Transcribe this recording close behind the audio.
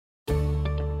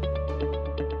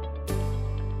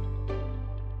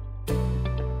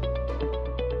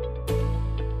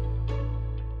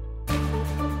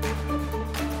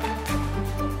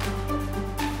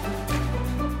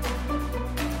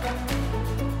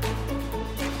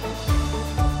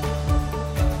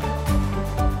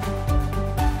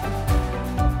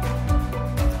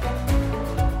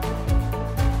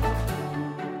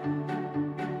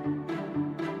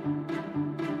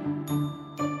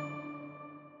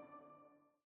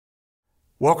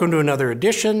Welcome to another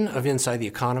edition of Inside the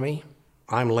Economy.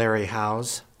 I'm Larry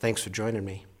Howes. Thanks for joining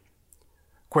me.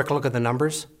 Quick look at the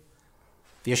numbers.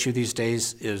 The issue these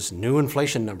days is new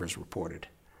inflation numbers reported.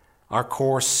 Our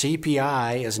core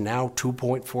CPI is now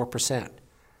 2.4%.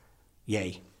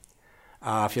 Yay.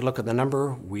 If you look at the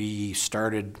number, we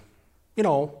started,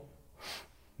 May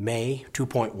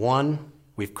 2.1.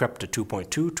 We've crept to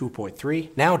 2.2,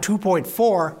 2.3. Now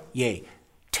 2.4. Yay.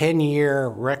 10-year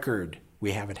record.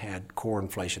 We haven't had core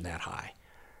inflation that high.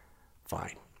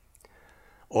 Fine.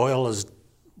 Oil is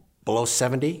below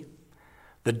 70.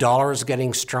 The dollar is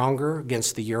getting stronger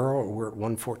against the euro. We're at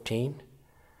 114.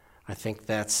 I think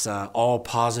that's all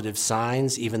positive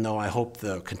signs, even though I hope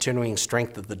the continuing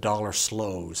strength of the dollar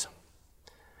slows.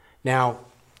 Now,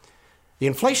 the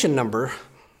inflation number,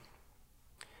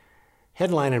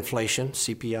 headline inflation,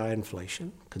 CPI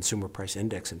inflation, consumer price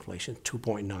index inflation,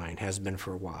 2.9, has been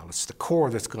for a while. It's the core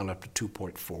that's gone up to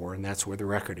 2.4, and that's where the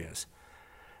record is.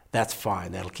 That's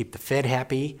fine. That'll keep the Fed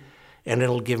happy, and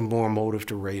it'll give more motive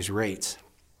to raise rates.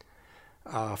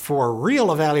 For a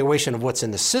real evaluation of what's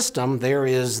in the system, there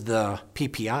is the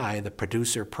PPI, the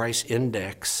Producer Price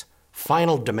Index,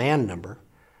 final demand number.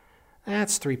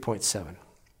 That's 3.7.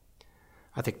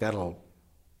 I think that'll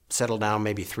settle down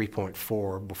maybe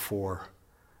 3.4 before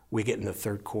we get in the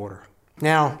third quarter.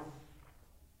 Now,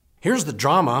 here's the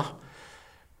drama.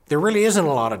 There really isn't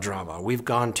a lot of drama. We've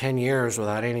gone 10 years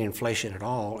without any inflation at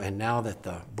all, and now that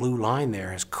the blue line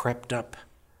there has crept up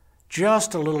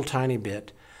just a little tiny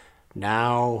bit,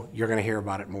 now you're going to hear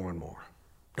about it more and more.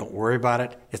 Don't worry about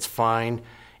it. It's fine.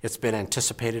 It's been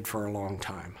anticipated for a long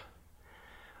time.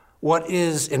 What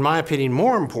is, in my opinion,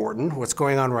 more important, what's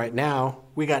going on right now,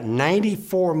 we got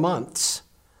 94 months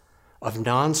of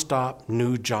nonstop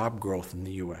new job growth in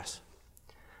the U.S.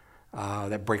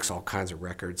 That breaks all kinds of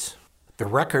records. The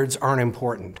records aren't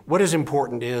important. What is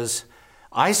important is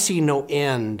I see no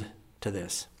end to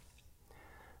this.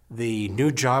 The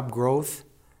new job growth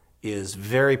is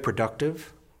very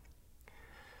productive.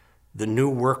 The new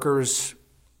workers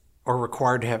are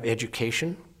required to have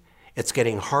education. It's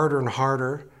getting harder and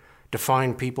harder to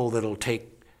find people that'll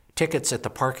take tickets at the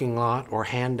parking lot or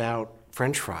hand out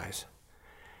French fries.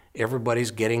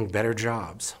 Everybody's getting better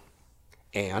jobs.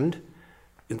 And,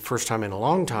 in the first time in a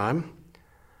long time,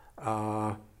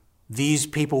 these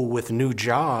people with new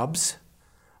jobs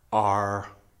are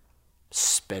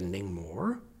spending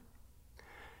more.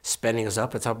 Spending is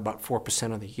up. It's up about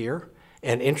 4% of the year.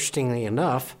 And interestingly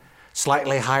enough,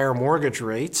 slightly higher mortgage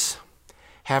rates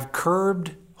have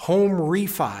curbed home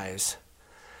refis.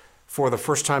 For the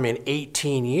first time in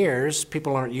 18 years,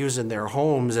 people aren't using their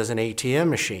homes as an ATM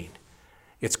machine.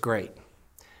 It's great.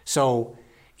 So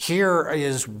here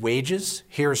is wages,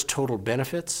 here's total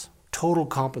benefits, total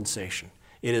compensation.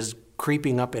 It is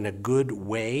creeping up in a good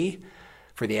way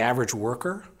for the average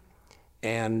worker.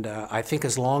 And I think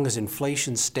as long as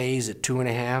inflation stays at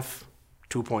 2.5,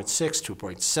 2.6,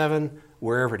 2.7,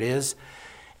 wherever it is,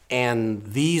 and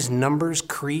these numbers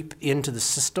creep into the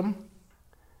system,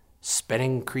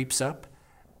 spending creeps up,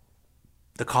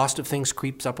 the cost of things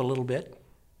creeps up a little bit,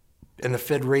 and the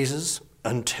Fed raises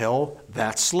until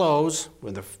that slows.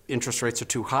 When the interest rates are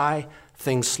too high,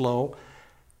 things slow,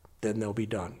 then they'll be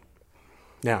done.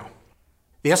 Now,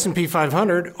 the S&P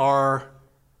 500 are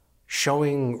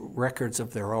showing records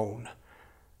of their own.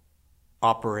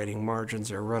 Operating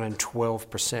margins are running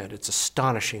 12%. It's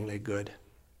astonishingly good.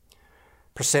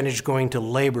 Percentage going to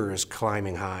labor is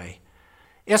climbing high.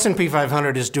 S&P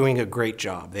 500 is doing a great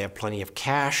job. They have plenty of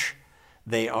cash.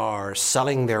 They are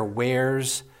selling their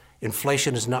wares.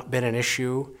 Inflation has not been an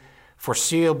issue.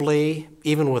 Foreseeably,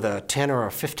 even with a 10 or a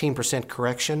 15%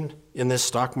 correction in this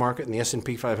stock market in the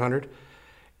S&P 500,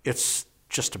 it's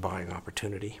just a buying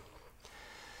opportunity.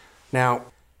 Now,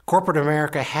 corporate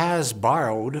America has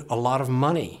borrowed a lot of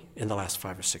money in the last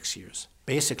 5 or 6 years.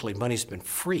 Basically, money's been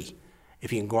free.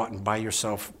 If you can go out and buy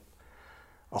yourself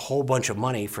a whole bunch of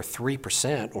money for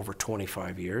 3% over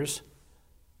 25 years,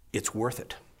 it's worth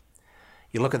it.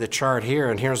 You look at the chart here,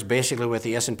 and here's basically what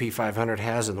the S&P 500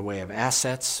 has in the way of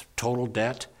assets, total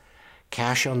debt,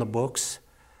 cash on the books.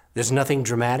 There's nothing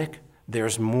dramatic.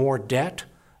 There's more debt,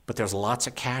 but there's lots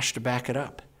of cash to back it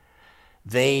up.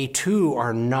 They, too,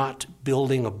 are not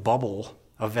building a bubble,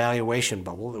 a valuation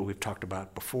bubble that we've talked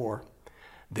about before.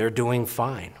 They're doing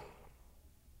fine.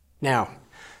 Now,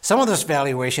 some of this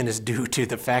valuation is due to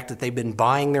the fact that they've been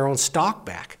buying their own stock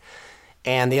back.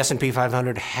 And the S&P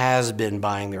 500 has been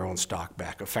buying their own stock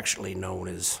back, affectionately known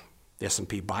as the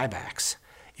S&P buybacks.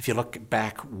 If you look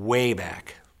back, way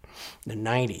back, the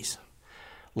 90s,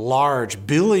 Large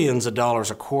billions of dollars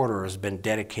a quarter has been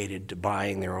dedicated to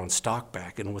buying their own stock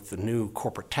back. And with the new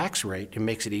corporate tax rate, it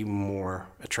makes it even more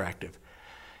attractive.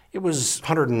 It was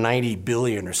 190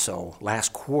 billion or so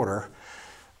last quarter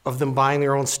of them buying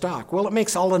their own stock. Well, it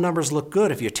makes all the numbers look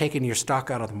good if you're taking your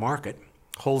stock out of the market,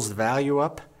 holds the value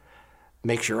up,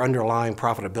 makes your underlying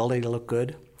profitability look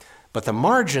good. But the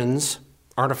margins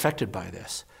aren't affected by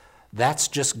this. That's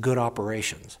just good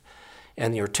operations.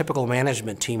 And your typical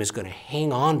management team is going to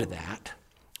hang on to that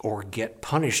or get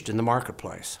punished in the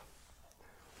marketplace.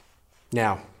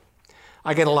 Now,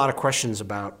 I get a lot of questions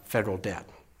about federal debt.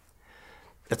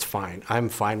 That's fine. I'm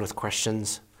fine with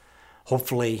questions.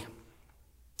 Hopefully,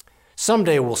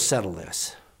 someday we'll settle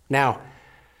this. Now,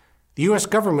 the U.S.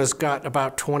 government's got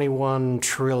about $21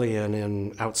 trillion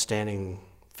in outstanding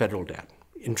federal debt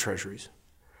in treasuries.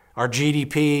 Our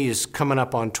GDP is coming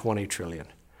up on 20 trillion.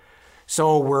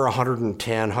 So we're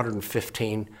 110,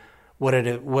 115,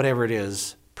 whatever it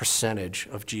is, percentage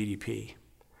of GDP.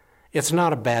 It's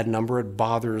not a bad number. It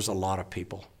bothers a lot of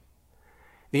people.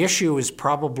 The issue is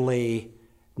probably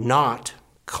not,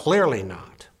 clearly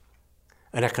not,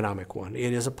 an economic one.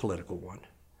 It is a political one.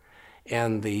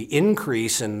 And the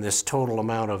increase in this total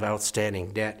amount of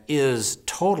outstanding debt is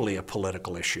totally a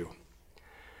political issue.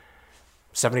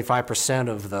 75%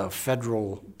 of the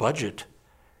federal budget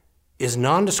is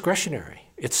non-discretionary.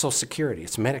 It's Social Security,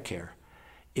 it's Medicare,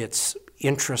 it's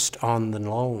interest on the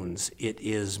loans, it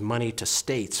is money to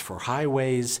states for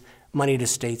highways, money to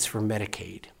states for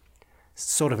Medicaid. It's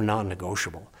sort of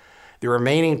non-negotiable. The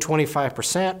remaining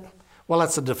 25%, well,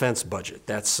 that's the defense budget.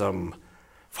 That's some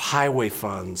highway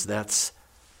funds, that's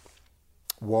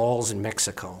walls in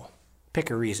Mexico.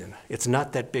 Pick a reason. It's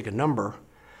not that big a number,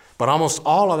 but almost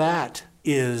all of that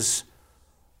is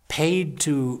paid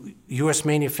to U.S.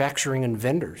 manufacturing and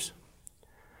vendors.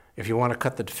 If you want to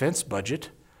cut the defense budget,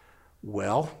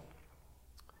 well,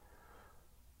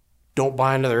 don't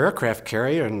buy another aircraft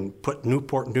carrier and put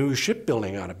Newport News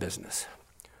shipbuilding out of business.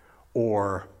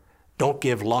 Or don't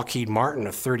give Lockheed Martin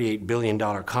a $38 billion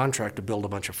contract to build a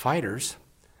bunch of fighters.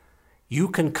 You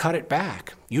can cut it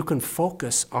back. You can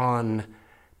focus on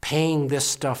paying this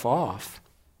stuff off,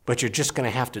 but you're just going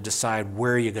to have to decide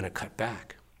where you're going to cut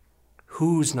back.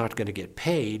 Who's not going to get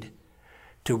paid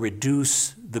to reduce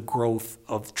the growth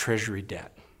of Treasury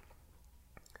debt?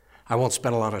 I won't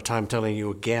spend a lot of time telling you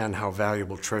again how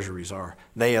valuable Treasuries are.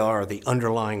 They are the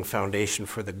underlying foundation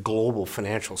for the global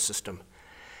financial system.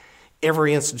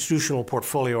 Every institutional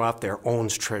portfolio out there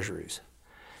owns Treasuries.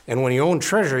 And when you own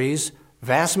Treasuries,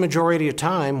 vast majority of the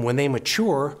time, when they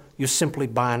mature, you simply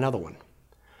buy another one.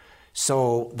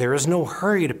 So there is no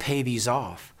hurry to pay these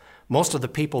off. Most of the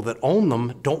people that own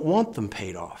them don't want them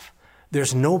paid off.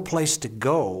 There's no place to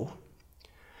go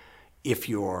if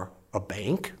you're a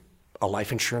bank, a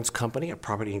life insurance company, a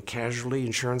property and casualty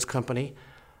insurance company,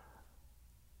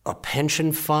 a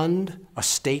pension fund, a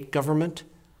state government.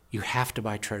 You have to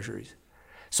buy treasuries.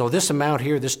 So this amount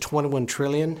here, this 21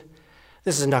 trillion,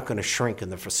 this is not going to shrink in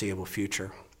the foreseeable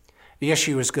future. The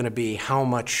issue is going to be how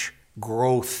much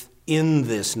growth in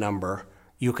this number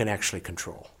you can actually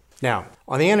control. Now,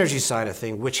 on the energy side of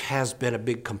things, which has been a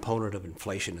big component of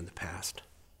inflation in the past,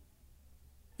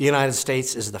 the United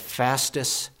States is the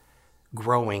fastest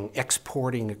growing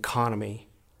exporting economy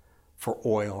for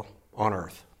oil on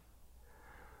earth.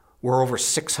 We're over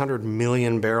 600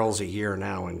 million barrels a year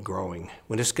now and growing.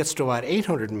 When this gets to about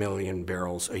 800 million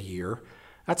barrels a year,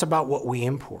 that's about what we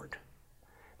import.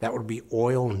 That would be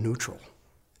oil neutral.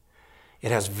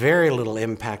 It has very little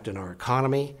impact on our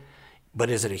economy, but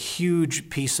is it a huge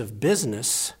piece of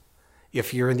business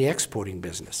if you're in the exporting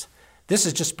business? This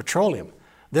is just petroleum.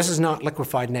 This is not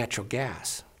liquefied natural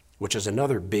gas, which is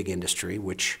another big industry,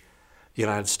 which the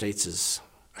United States is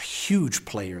a huge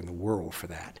player in the world for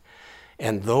that.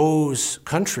 And those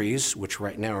countries, which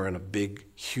right now are in a big,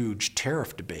 huge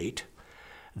tariff debate,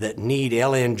 that need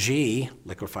LNG,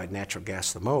 liquefied natural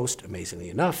gas, the most, amazingly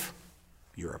enough,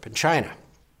 Europe and China.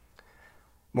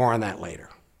 More on that later.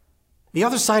 The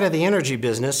other side of the energy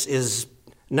business is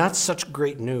not such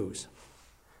great news.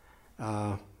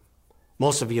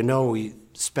 Most of you know we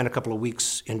spent a couple of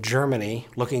weeks in Germany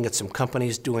looking at some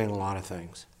companies doing a lot of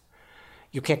things.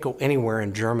 You can't go anywhere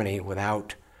in Germany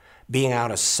without being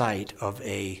out of sight of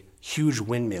a huge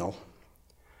windmill.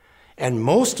 And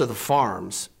most of the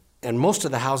farms and most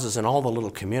of the houses in all the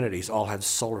little communities all have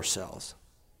solar cells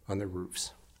on their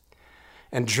roofs.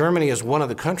 And Germany is one of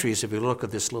the countries, if you look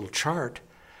at this little chart,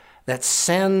 that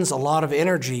sends a lot of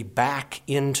energy back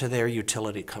into their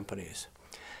utility companies.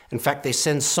 In fact, they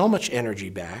send so much energy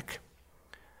back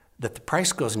that the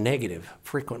price goes negative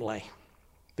frequently.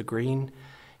 The green,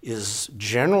 is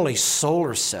generally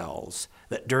solar cells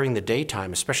that during the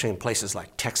daytime, especially in places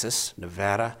like Texas,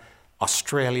 Nevada,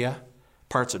 Australia,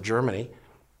 parts of Germany,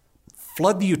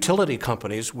 flood the utility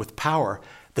companies with power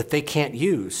that they can't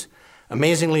use.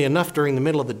 Amazingly enough, during the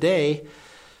middle of the day,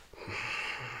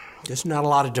 there's not a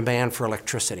lot of demand for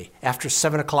electricity. After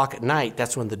 7 o'clock at night,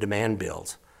 that's when the demand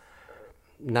builds.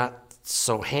 Not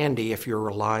so handy if you're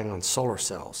relying on solar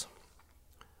cells.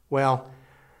 Well,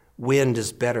 wind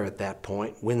is better at that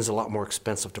point. Wind's a lot more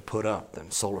expensive to put up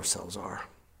than solar cells are.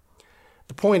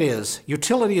 The point is,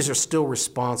 utilities are still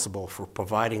responsible for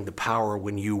providing the power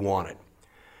when you want it,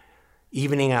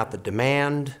 evening out the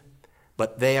demand,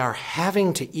 but they are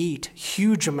having to eat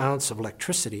huge amounts of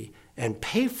electricity and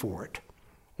pay for it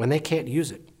when they can't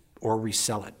use it or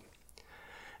resell it.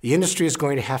 The industry is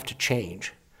going to have to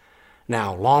change.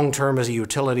 Now, long-term is a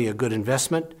utility a good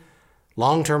investment?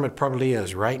 Long-term it probably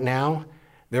is. Right now,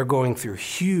 they're going through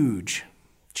huge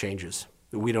changes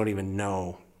that we don't even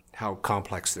know how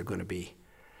complex they're going to be.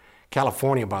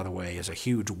 California, by the way, is a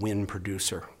huge wind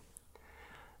producer.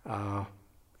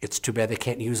 It's too bad they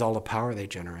can't use all the power they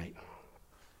generate.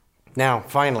 Now,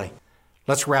 finally,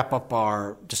 let's wrap up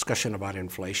our discussion about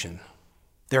inflation.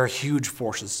 There are huge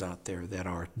forces out there that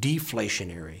are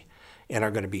deflationary and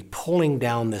are going to be pulling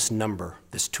down this number,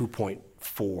 this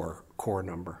 2.4 core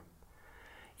number.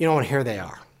 You know, and here they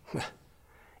are.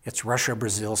 It's Russia,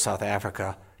 Brazil, South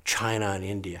Africa, China, and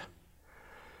India.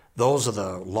 Those are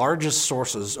the largest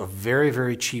sources of very,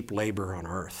 very cheap labor on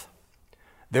earth.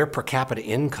 Their per capita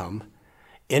income,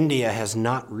 India has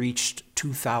not reached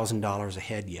 $2,000 a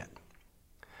head yet.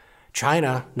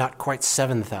 China, not quite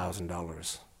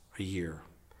 $7,000 a year.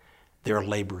 Their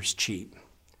labor is cheap.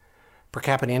 Per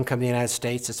capita income in the United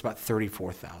States, it's about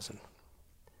 $34,000.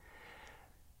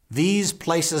 These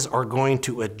places are going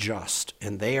to adjust,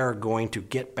 and they are going to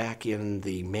get back in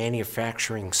the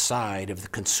manufacturing side of the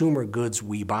consumer goods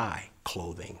we buy,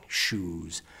 clothing,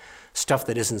 shoes, stuff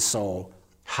that isn't so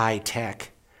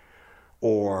high-tech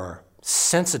or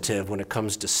sensitive when it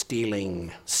comes to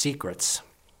stealing secrets,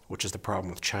 which is the problem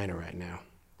with China right now.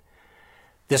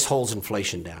 This holds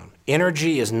inflation down.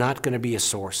 Energy is not going to be a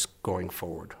source going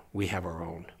forward. We have our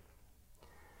own.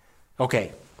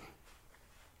 Okay.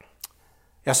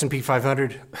 S&P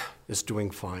 500 is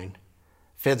doing fine.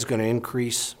 Fed's going to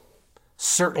increase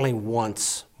certainly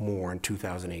once more in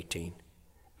 2018,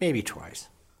 maybe twice.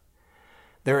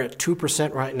 They're at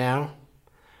 2% right now.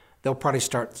 They'll probably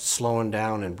start slowing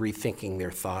down and rethinking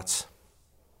their thoughts.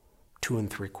 2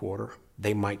 3/4.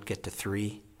 They might get to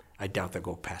 3. I doubt they'll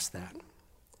go past that.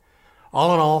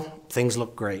 All in all, things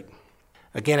look great.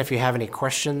 Again, if you have any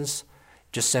questions,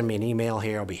 just send me an email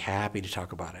here. I'll be happy to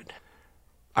talk about it.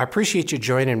 I appreciate you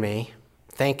joining me.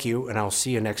 Thank you, and I'll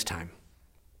see you next time.